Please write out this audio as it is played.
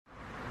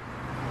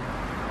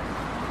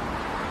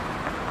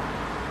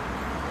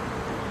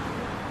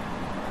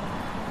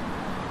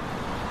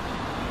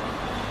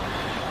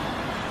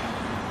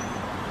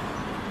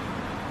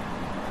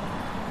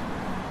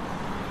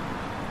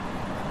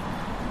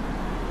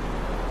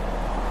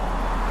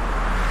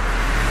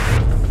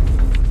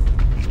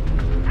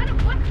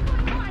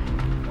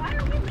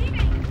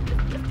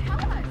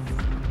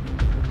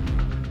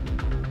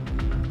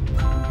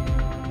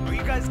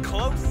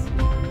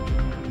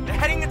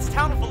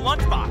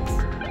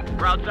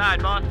We're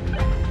outside, boss.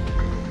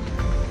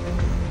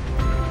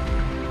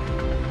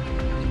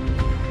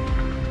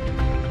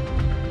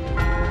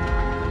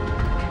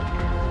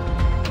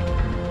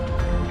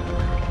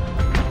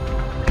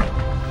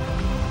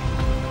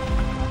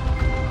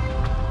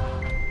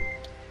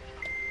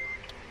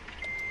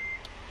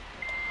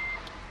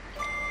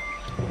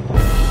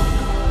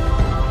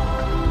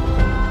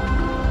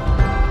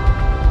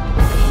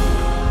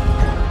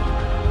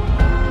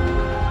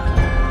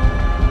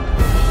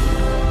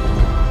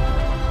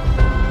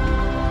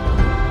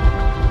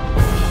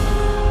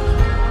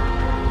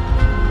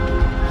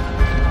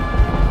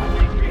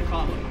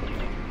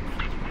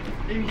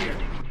 In here.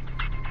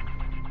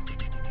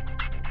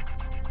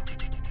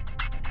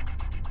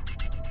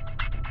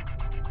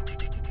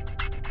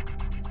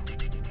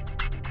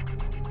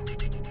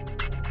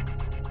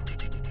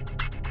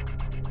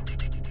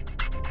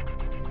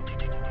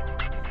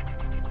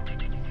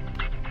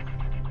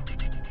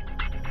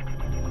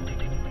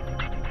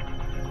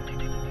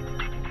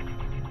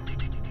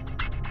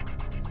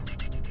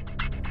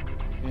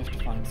 We have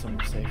to find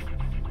somewhere safe.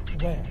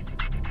 Where?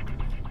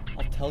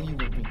 I'll tell you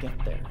when we get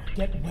there.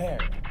 Get where?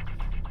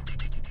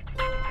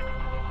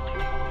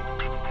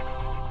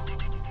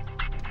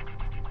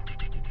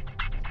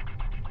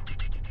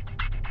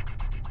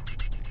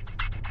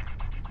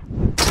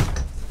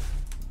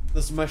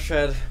 This is my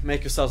shed.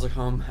 Make yourselves at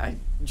home. I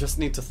just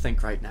need to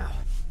think right now.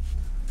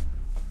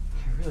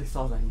 I really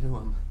thought I knew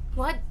him.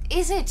 What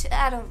is it,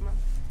 Adam?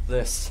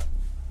 This.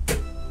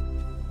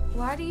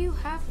 Why do you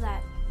have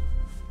that?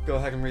 Go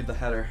ahead and read the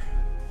header.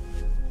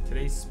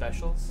 Today's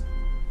specials?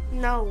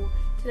 No,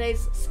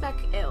 today's spec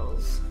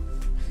ills.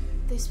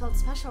 They spelled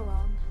special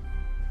wrong.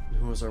 And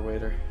who was our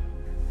waiter?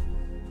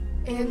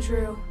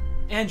 Andrew.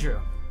 Andrew.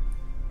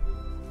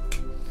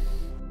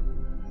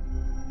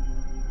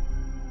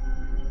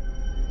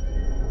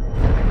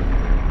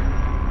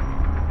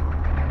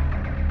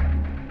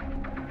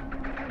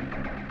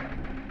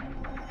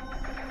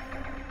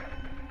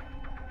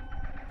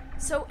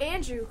 So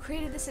Andrew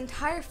created this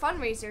entire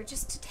fundraiser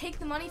just to take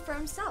the money for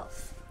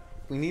himself.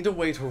 We need a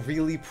way to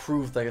really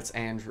prove that it's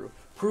Andrew.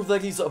 Prove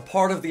that he's a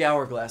part of the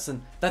Hourglass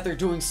and that they're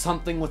doing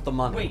something with the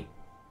money. Wait,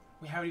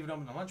 we haven't even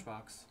opened the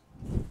lunchbox.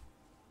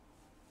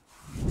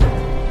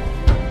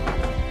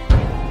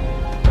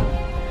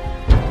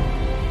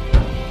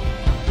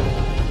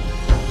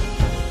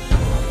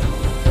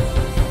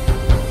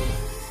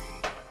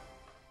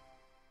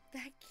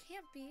 That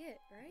can't be it,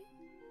 right?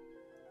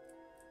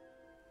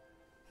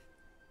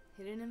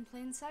 Hidden in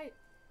plain sight.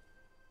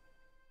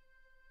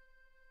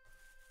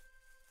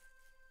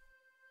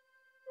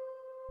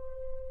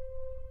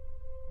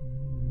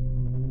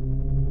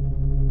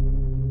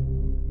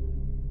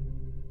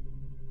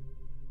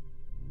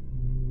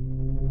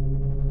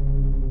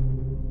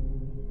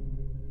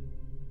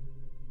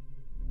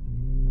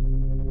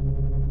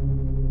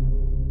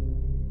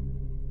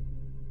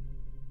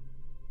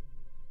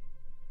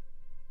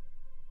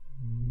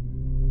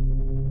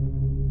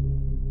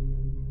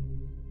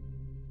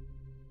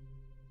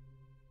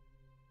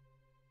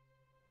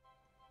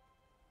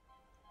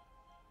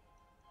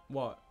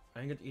 What?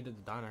 I didn't get to eat at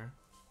the diner.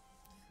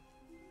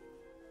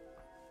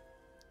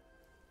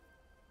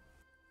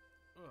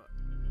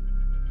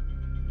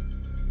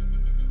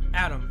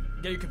 Adam,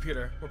 get your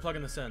computer. We're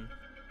plugging this in.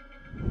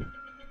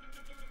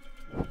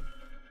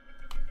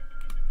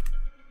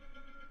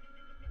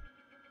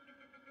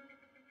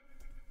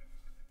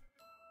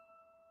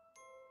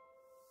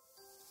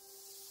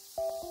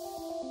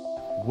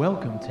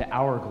 Welcome to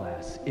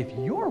Hourglass. If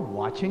you're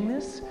watching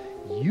this,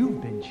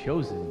 you've been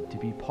chosen to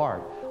be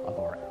part of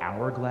our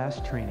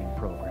Hourglass training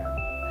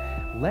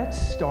program. Let's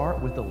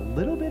start with a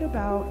little bit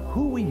about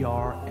who we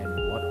are and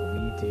what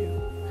we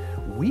do.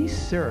 We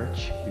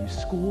search through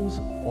schools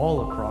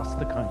all across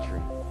the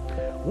country.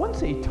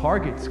 Once a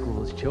target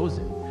school is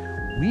chosen,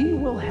 we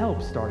will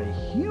help start a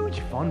huge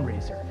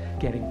fundraiser,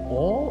 getting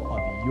all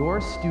of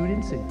your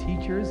students and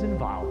teachers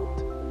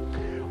involved.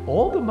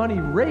 All the money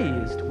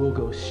raised will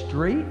go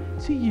straight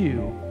to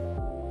you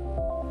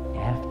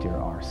after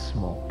our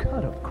small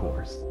cut, of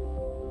course.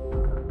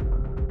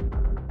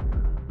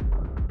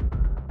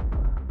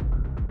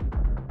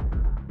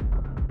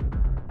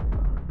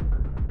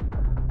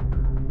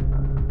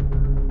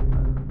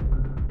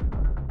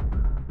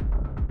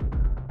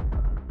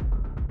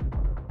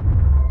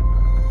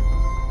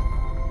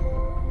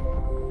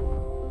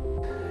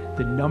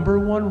 The number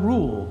one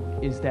rule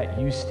is that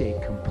you stay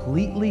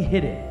completely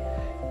hidden.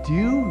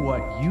 Do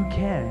what you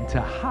can to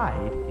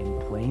hide in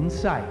plain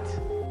sight.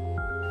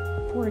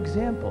 For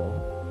example,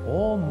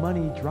 all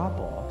money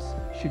drop-offs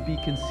should be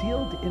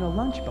concealed in a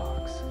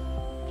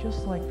lunchbox,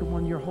 just like the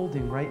one you're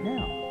holding right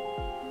now.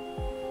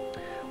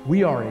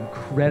 We are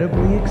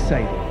incredibly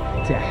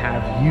excited to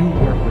have you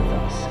work with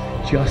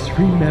us. Just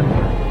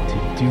remember to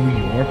do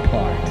your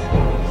part.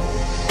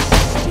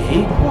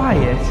 Stay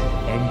quiet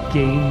and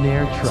gain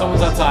their trust.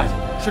 Someone's outside.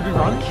 Should we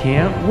run?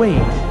 Can't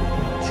wait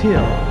till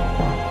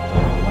the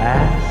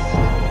last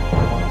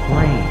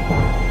rain.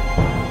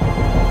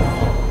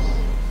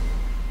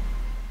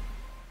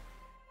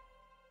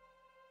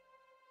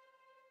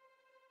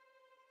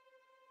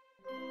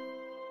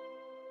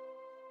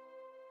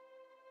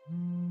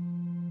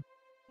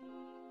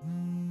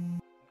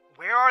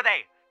 are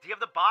they? Do you have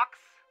the box?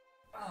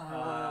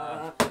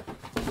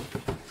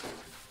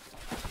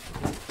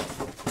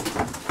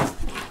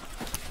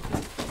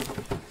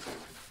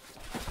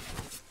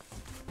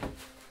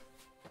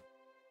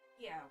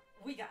 Yeah,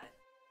 we got it.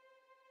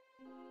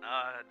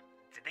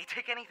 Did they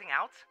take anything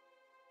out?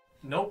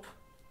 Nope.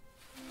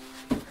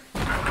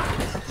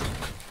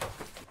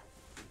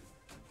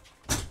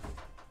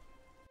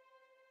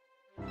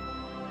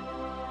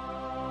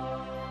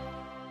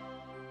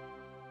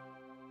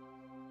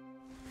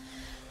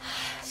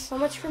 So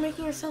much for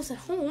making ourselves at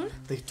home.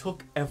 They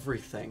took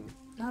everything.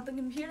 Not the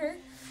computer.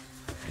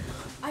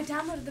 I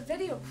downloaded the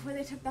video before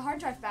they took the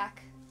hard drive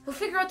back. We'll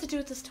figure out what to do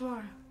with this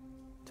tomorrow.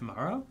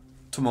 Tomorrow?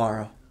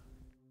 Tomorrow.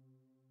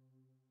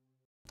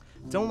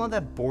 Don't let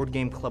that board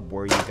game club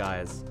worry you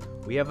guys.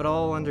 We have it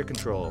all under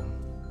control.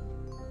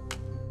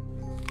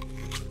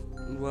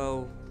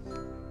 Well,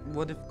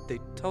 what if they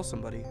tell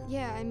somebody?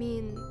 Yeah, I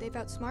mean, they've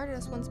outsmarted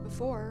us once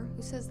before.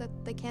 Who says that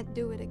they can't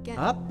do it again?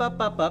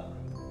 Up.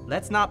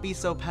 Let's not be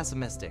so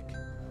pessimistic.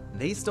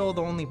 They stole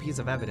the only piece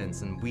of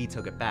evidence and we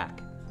took it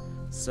back.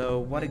 So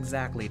what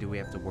exactly do we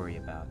have to worry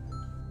about?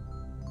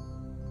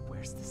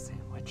 Where's the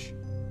sandwich?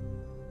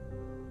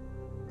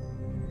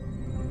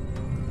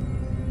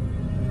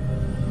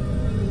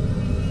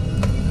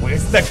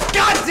 Where's the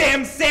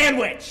goddamn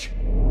sandwich?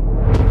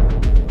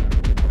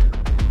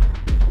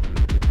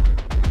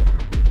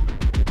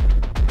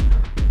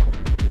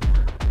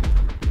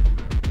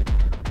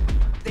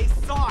 They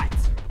saw it!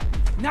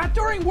 Not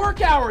during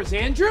work hours,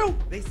 Andrew!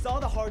 They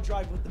saw the hard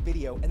drive with the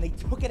video and they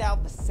took it out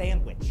of the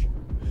sandwich.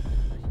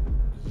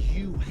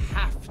 You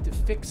have to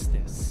fix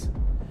this.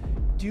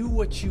 Do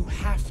what you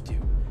have to.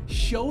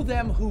 Show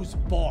them who's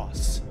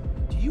boss.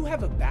 Do you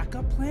have a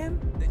backup plan?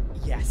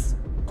 Yes.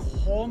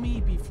 Call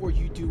me before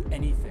you do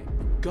anything.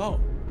 Go.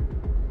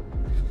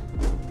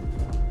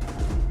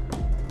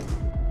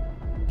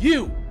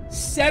 You,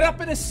 set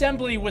up an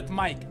assembly with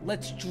Mike.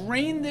 Let's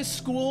drain this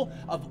school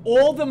of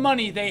all the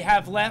money they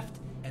have left,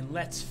 and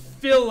let's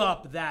fill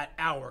up that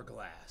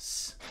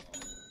hourglass.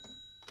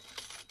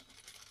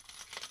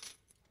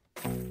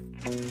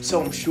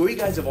 So I'm sure you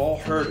guys have all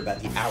heard about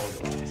the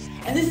Hourglass.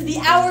 And this is the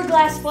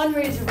Hourglass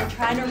fundraiser. We're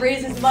trying to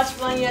raise as much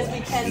money as we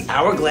can. The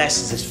Hourglass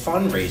is this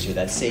fundraiser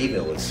that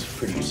Sayville is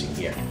producing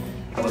here.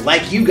 I would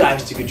like you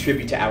guys to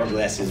contribute to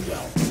Hourglass as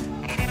well.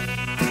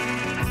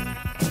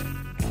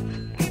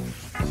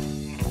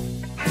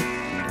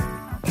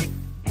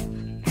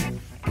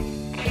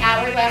 The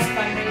Hourglass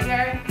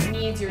fundraiser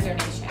needs your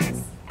donations.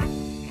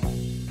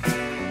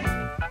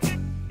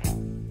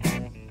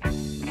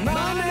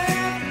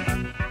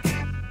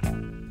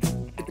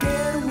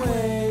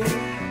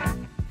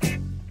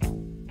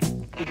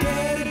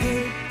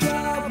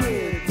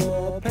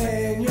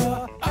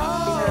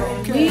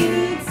 We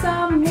need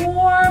some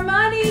more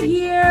money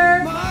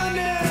here.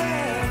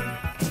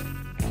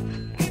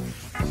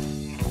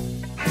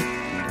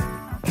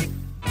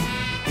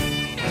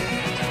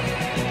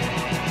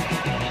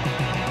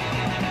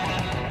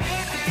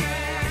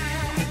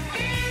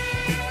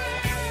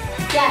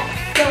 Get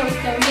those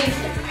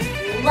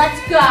donations.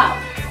 Let's go.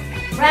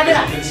 Wrap it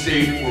up. As you can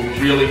see,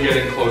 we're really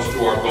getting close to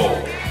our goal.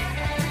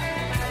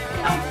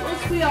 How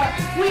close we are.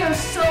 We are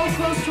so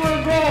close to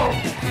our goal.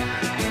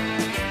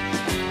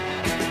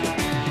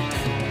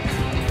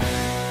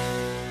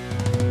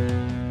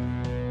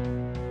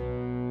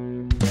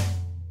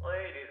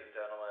 Ladies and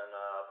gentlemen,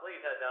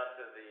 please head down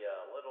to the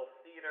little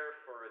theater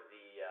for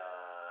the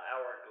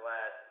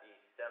Hourglass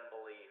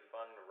Assembly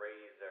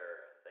fundraiser.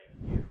 Thank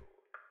you.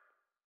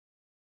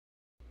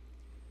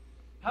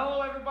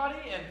 Hello,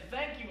 everybody, and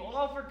thank you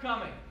all for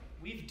coming.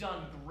 We've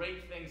done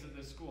great things at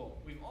this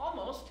school. We've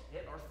almost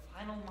hit our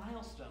final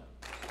milestone.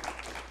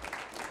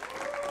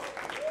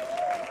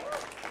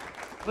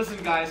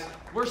 Listen, guys,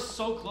 we're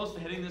so close to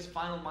hitting this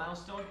final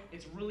milestone,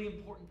 it's really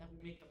important that we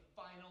make the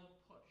final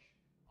push.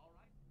 All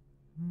right?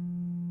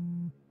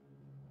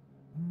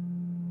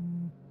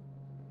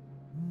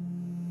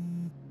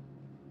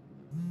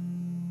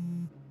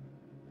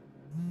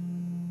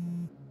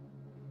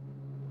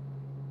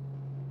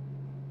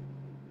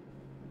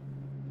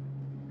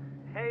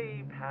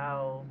 Hey,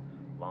 pal.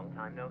 Long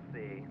time no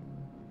see.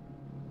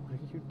 What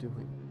are you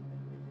doing?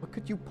 What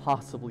could you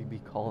possibly be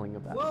calling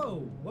about?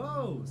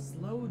 Whoa,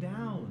 slow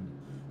down.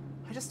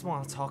 I just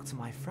want to talk to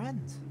my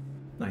friend.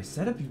 Nice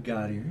setup you've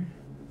got here.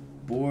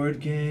 Board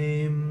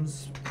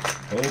games,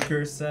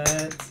 poker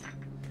set.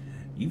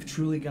 You've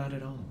truly got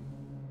it all.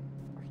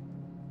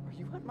 Are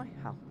you at my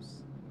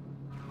house?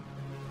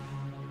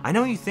 I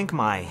know you think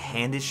my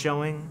hand is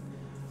showing,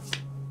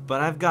 but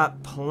I've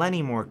got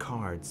plenty more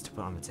cards to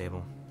put on the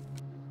table.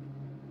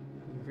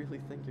 You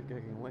really think you're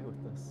getting away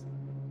with this?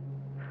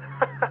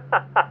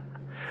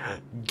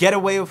 Get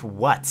away with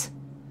what?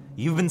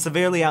 You've been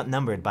severely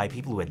outnumbered by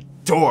people who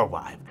adore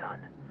what I've done.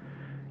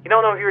 You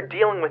don't know who you're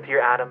dealing with here,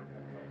 Adam.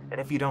 And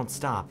if you don't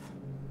stop,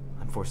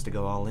 I'm forced to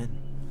go all in.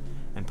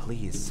 And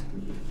please,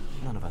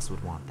 none of us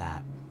would want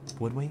that,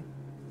 would we?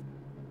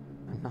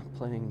 I'm not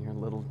playing your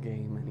little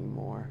game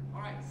anymore.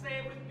 All right, say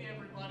it with me,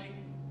 everybody.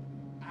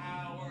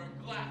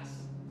 Hourglass.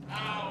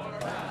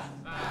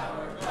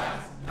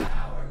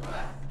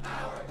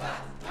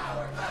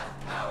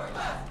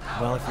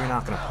 Well, if you're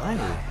not gonna play,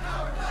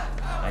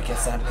 I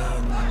guess that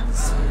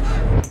means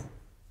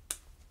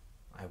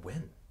I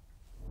win.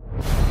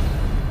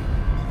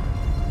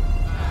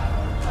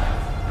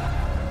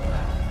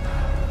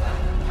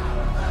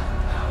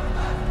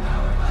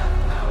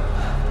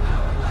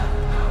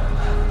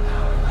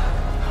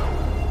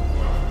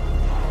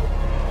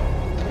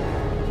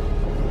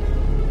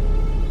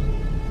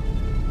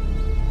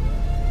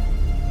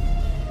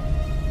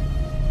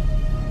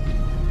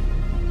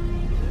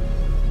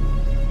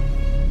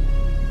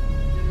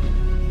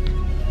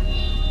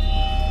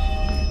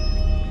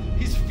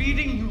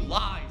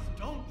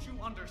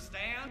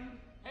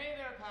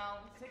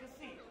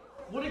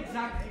 What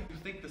exactly do you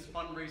think this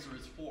fundraiser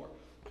is for?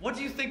 What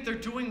do you think they're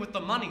doing with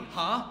the money,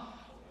 huh?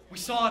 We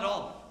saw it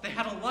all. They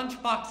had a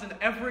lunchbox and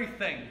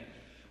everything.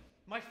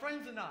 My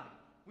friends and I,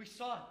 we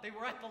saw it. They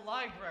were at the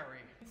library.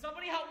 Can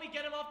somebody help me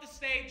get him off the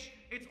stage?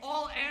 It's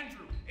all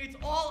Andrew. It's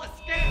all a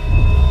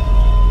scam.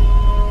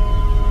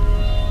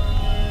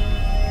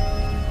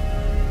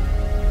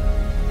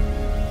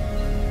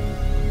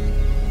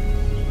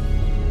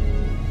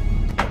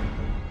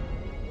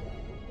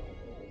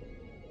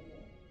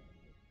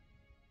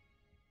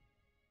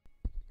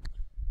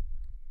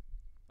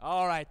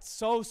 Alright,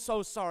 so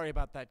sorry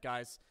about that,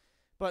 guys.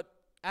 But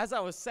as I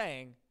was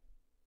saying...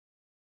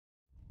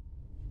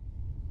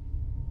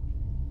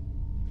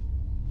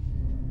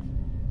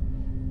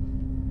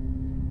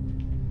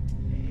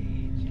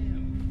 Hey,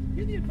 Jim.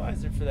 You're the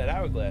advisor for that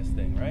Hourglass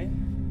thing, right?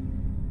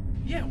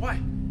 Yeah, why?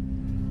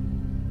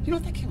 You know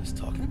what that kid was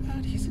talking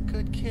about? He's a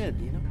good kid,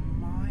 you know?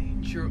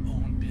 Mind your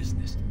own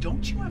business.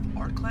 Don't you have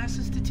art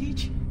classes to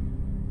teach?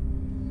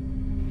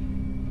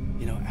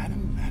 You know,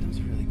 Adam's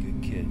a really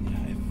good kid. You know,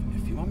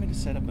 if you want me to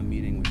set up a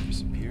meeting with your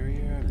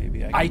superior,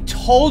 maybe I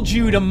told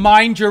you to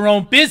mind your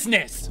own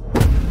business!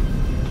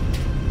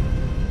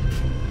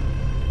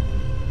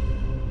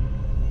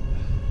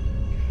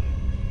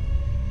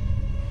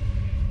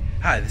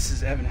 Hi, this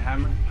is Evan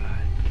Hammer.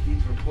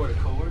 Need to report a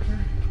coworker.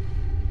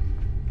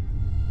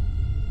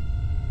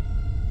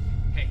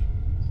 Hey,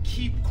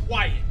 keep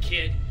quiet,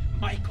 kid.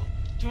 Michael,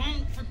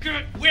 don't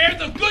forget we're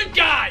the good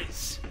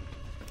guys!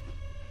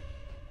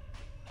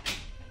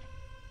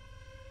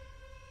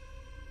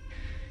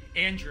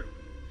 Andrew,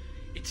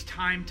 it's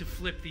time to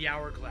flip the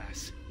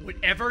hourglass.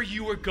 Whatever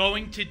you are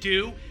going to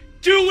do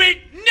it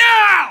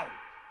now!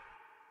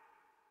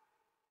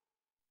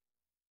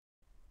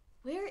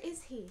 Where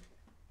is he?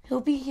 He'll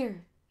be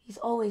here. He's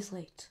always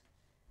late.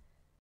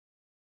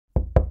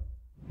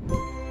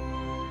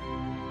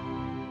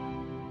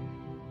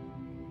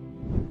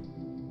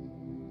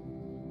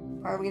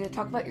 Are we going to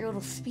talk about your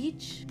little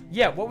speech?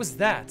 Yeah, what was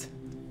that?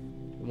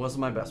 It wasn't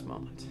my best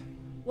moment.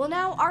 Well,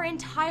 now our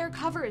entire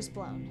cover is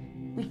blown.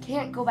 We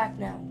can't go back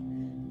now.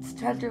 It's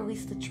time to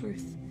release the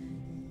truth.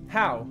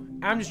 How?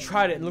 Adam just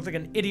tried it and looked like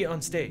an idiot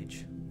on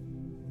stage.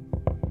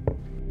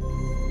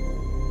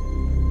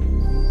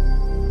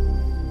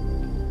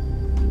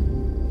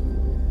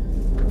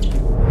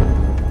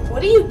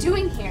 What are you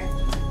doing here?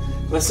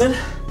 Listen,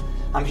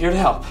 I'm here to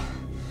help.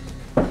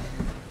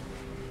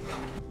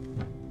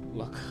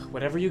 Look,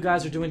 whatever you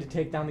guys are doing to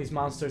take down these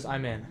monsters,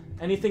 I'm in.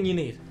 Anything you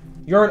need.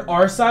 You're on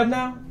our side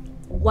now?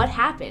 What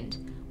happened?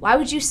 Why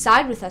would you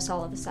side with us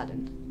all of a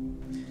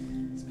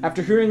sudden?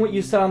 After hearing what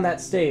you said on that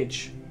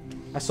stage,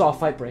 I saw a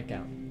fight break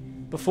out.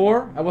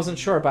 Before, I wasn't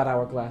sure about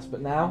Hourglass,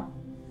 but now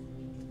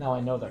I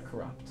know they're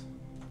corrupt.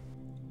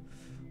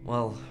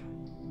 Well,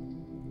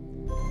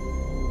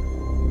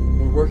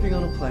 we're working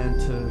on a plan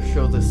to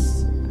show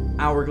this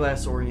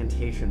Hourglass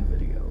orientation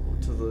video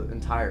to the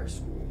entire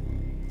school.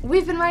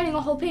 We've been writing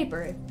a whole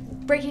paper,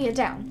 breaking it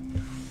down.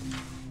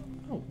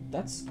 Oh,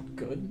 that's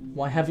good.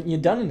 Why haven't you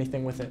done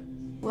anything with it?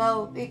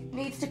 Well, it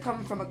needs to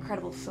come from a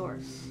credible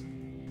source.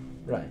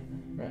 Right.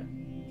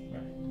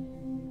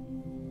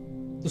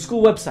 The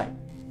school website.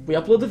 We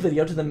upload the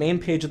video to the main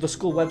page of the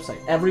school website.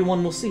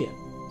 Everyone will see it.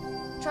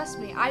 Trust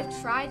me, I've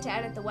tried to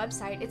edit the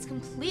website. It's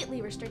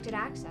completely restricted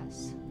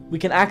access. We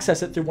can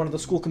access it through one of the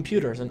school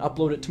computers and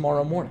upload it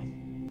tomorrow morning.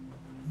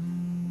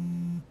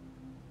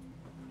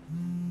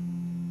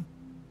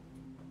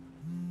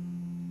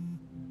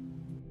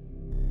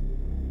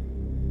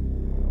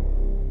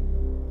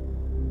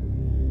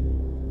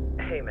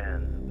 Hey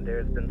man,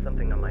 there's been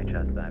something on my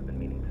chest that I've been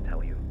meaning to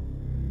tell you.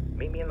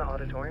 Meet me in the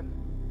auditorium.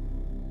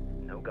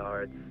 No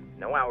guards,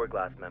 no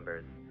Hourglass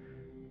members.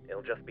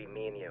 It'll just be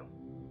me and you.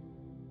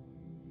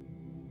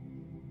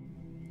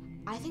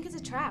 I think it's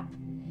a trap.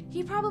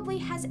 He probably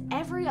has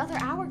every other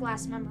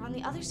Hourglass member on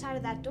the other side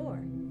of that door.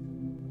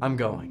 I'm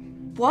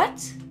going.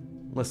 What?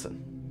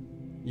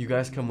 Listen, you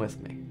guys come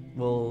with me.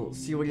 We'll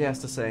see what he has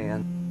to say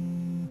and...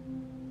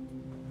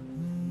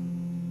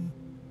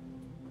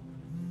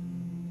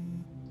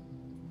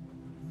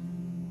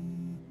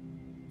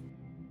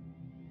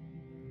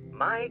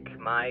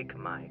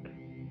 Mike.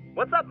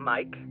 What's up,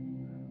 Mike?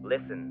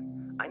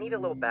 Listen, I need a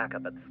little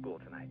backup at the school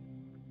tonight.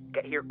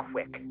 Get here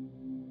quick.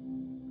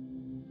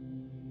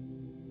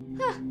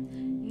 Huh.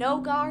 No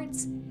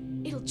guards.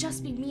 It'll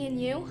just be me and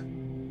you.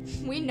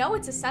 We know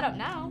it's a setup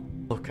now.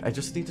 Look, I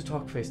just need to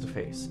talk face to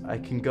face. I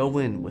can go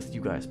in with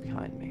you guys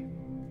behind me.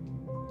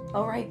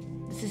 All right,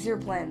 this is your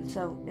plan,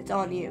 so it's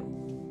on you.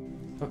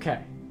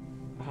 Okay.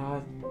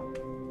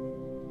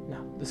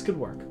 No, this could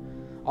work.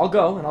 I'll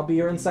go, and I'll be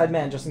your inside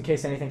man just in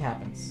case anything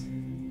happens.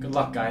 Good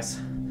luck, guys.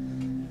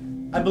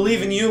 I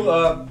believe in you,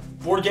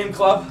 board game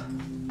club.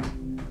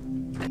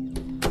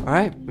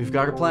 Alright, we've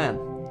got a plan.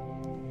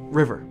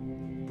 River,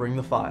 bring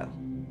the file,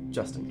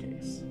 just in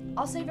case.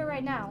 I'll save it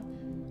right now.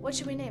 What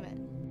should we name it?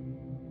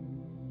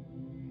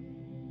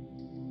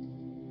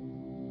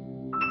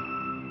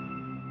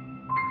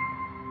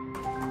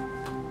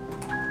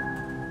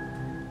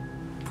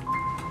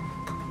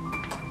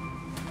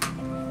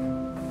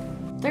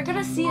 They're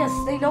gonna see us.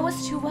 They know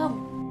us too well.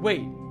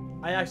 Wait,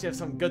 I actually have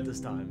something good this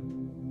time.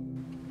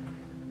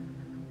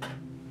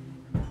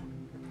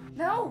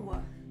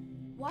 No!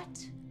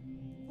 What?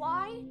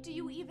 Why do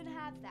you even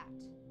have that?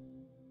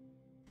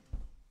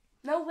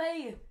 No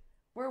way!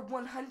 We're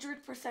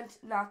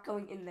 100% not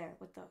going in there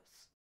with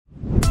those.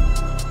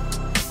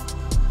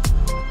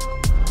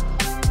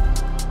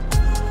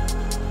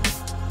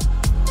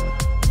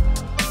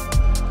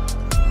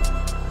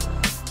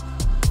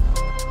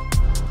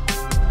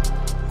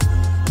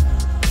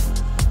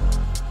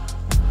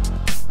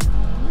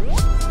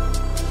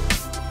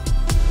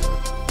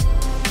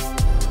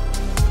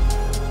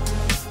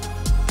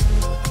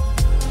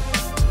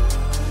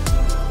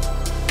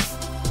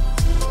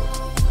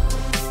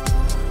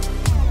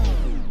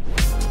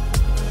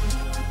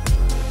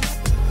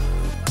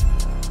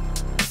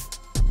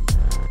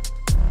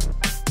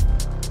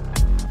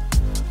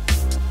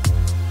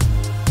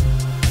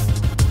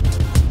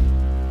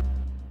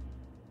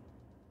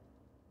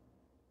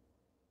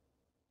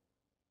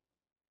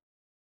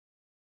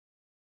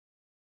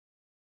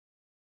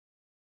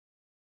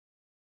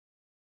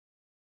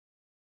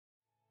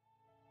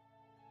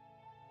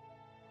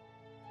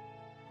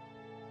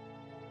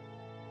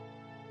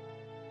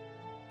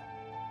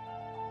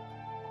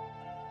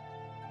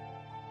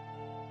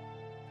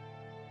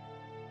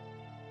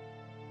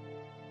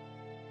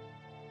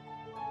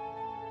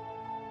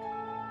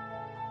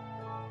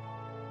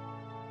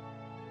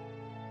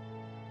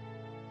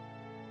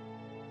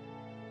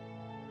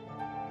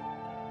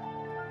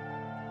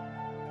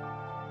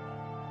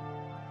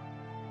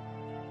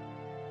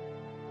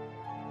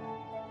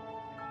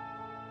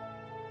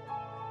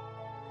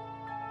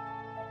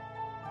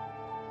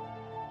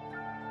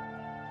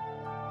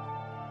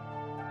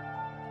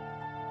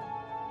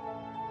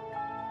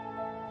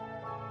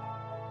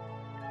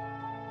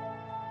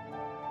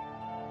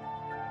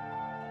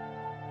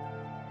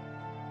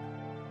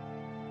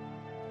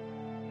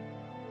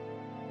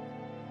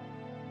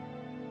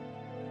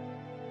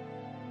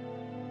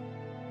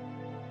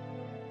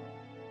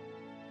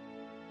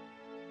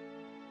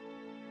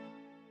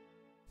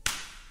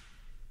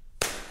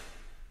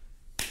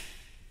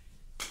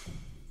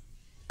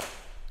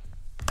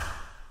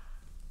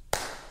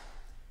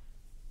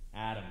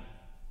 Adam,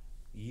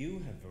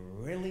 you have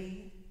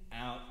really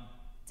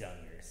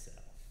outdone yourself.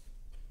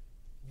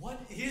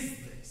 What is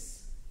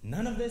this?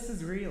 None of this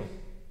is real.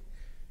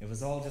 It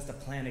was all just a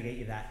plan to get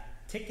you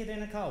that ticket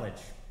into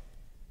college.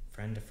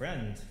 Friend to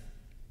friend.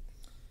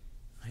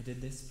 I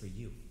did this for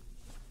you.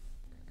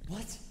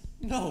 What?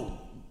 No.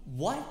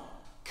 What?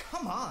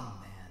 Come on,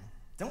 man.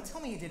 Don't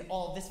tell me you did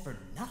all this for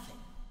nothing.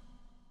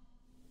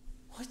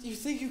 What, you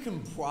think you can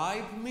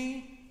bribe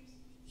me?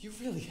 You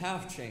really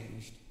have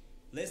changed.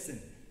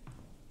 Listen,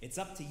 it's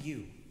up to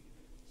you.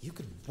 You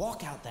could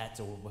walk out that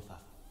door with a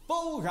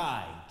full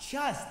ride.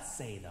 Just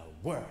say the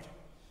word.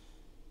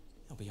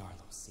 It'll be our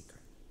little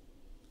secret.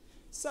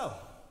 So,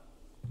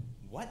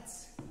 what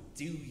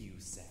do you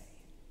say?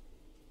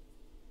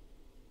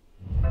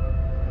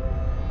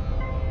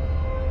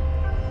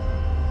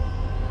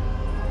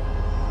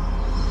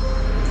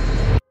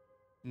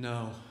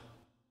 No.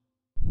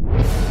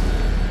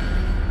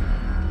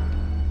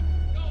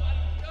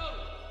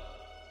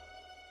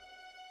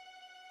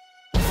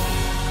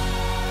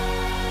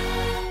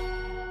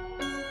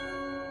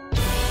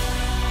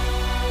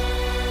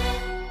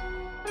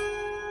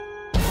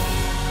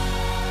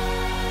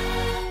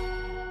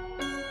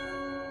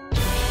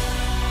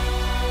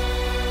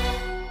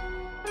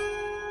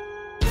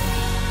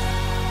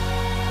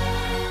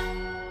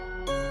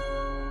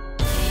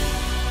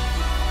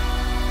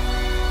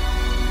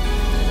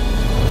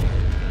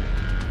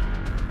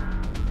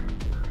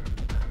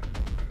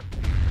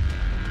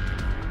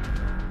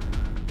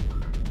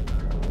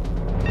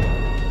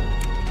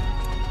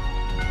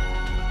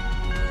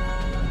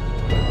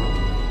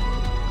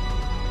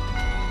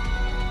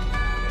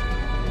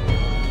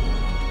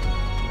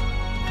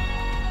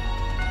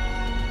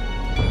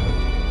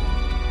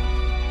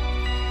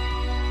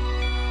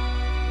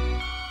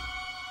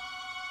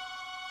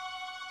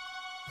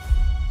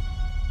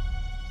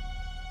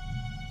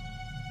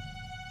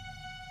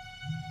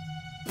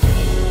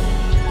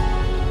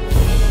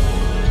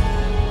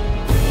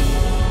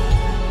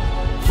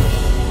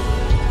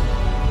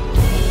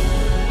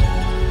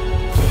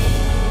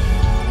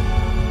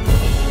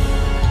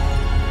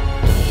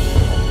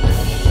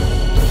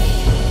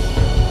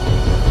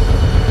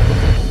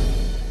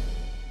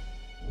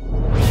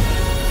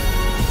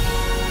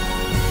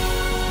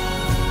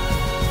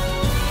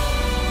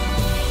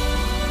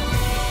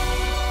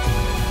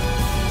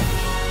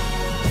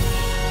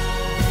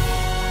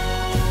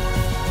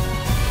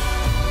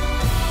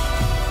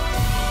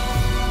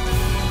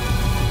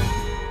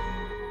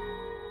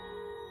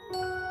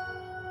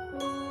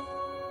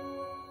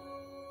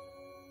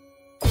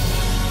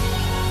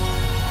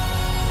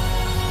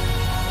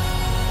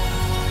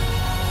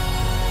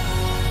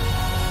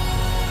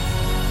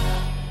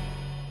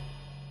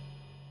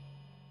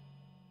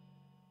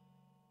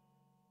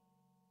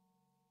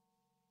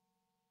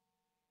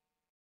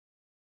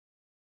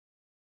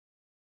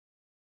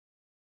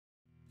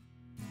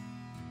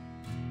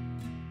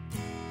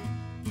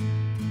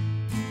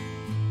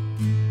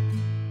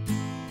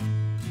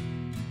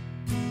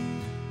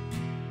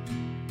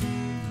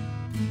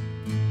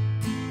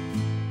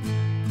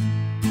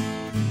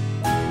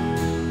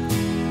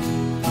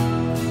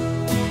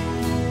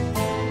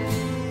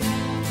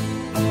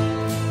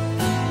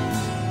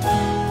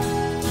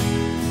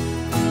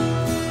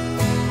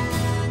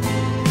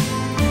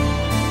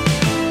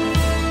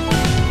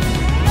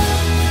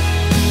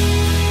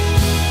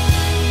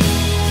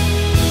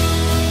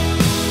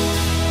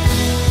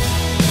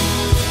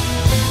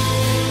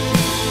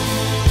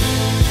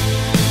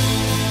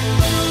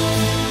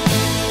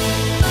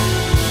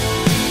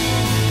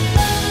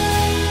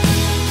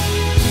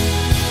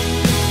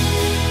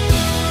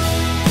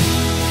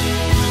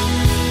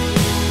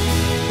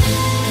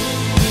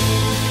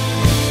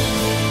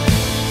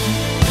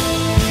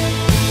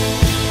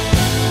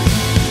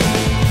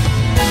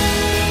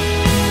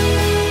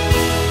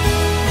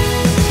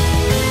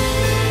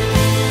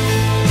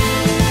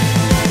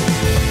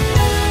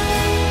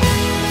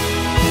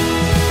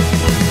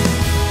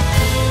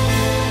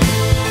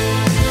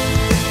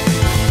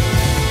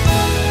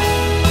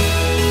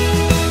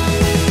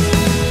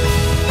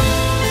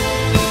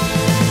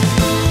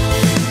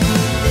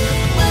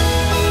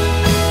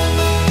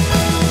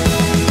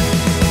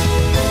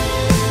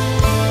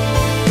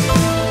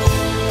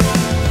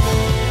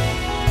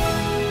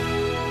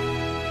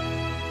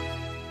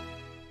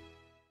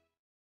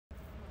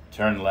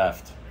 Turn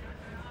left.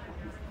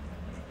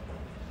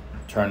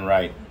 Turn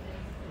right.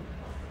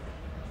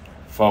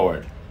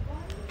 Forward.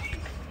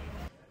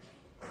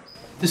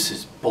 This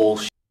is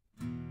bullshit.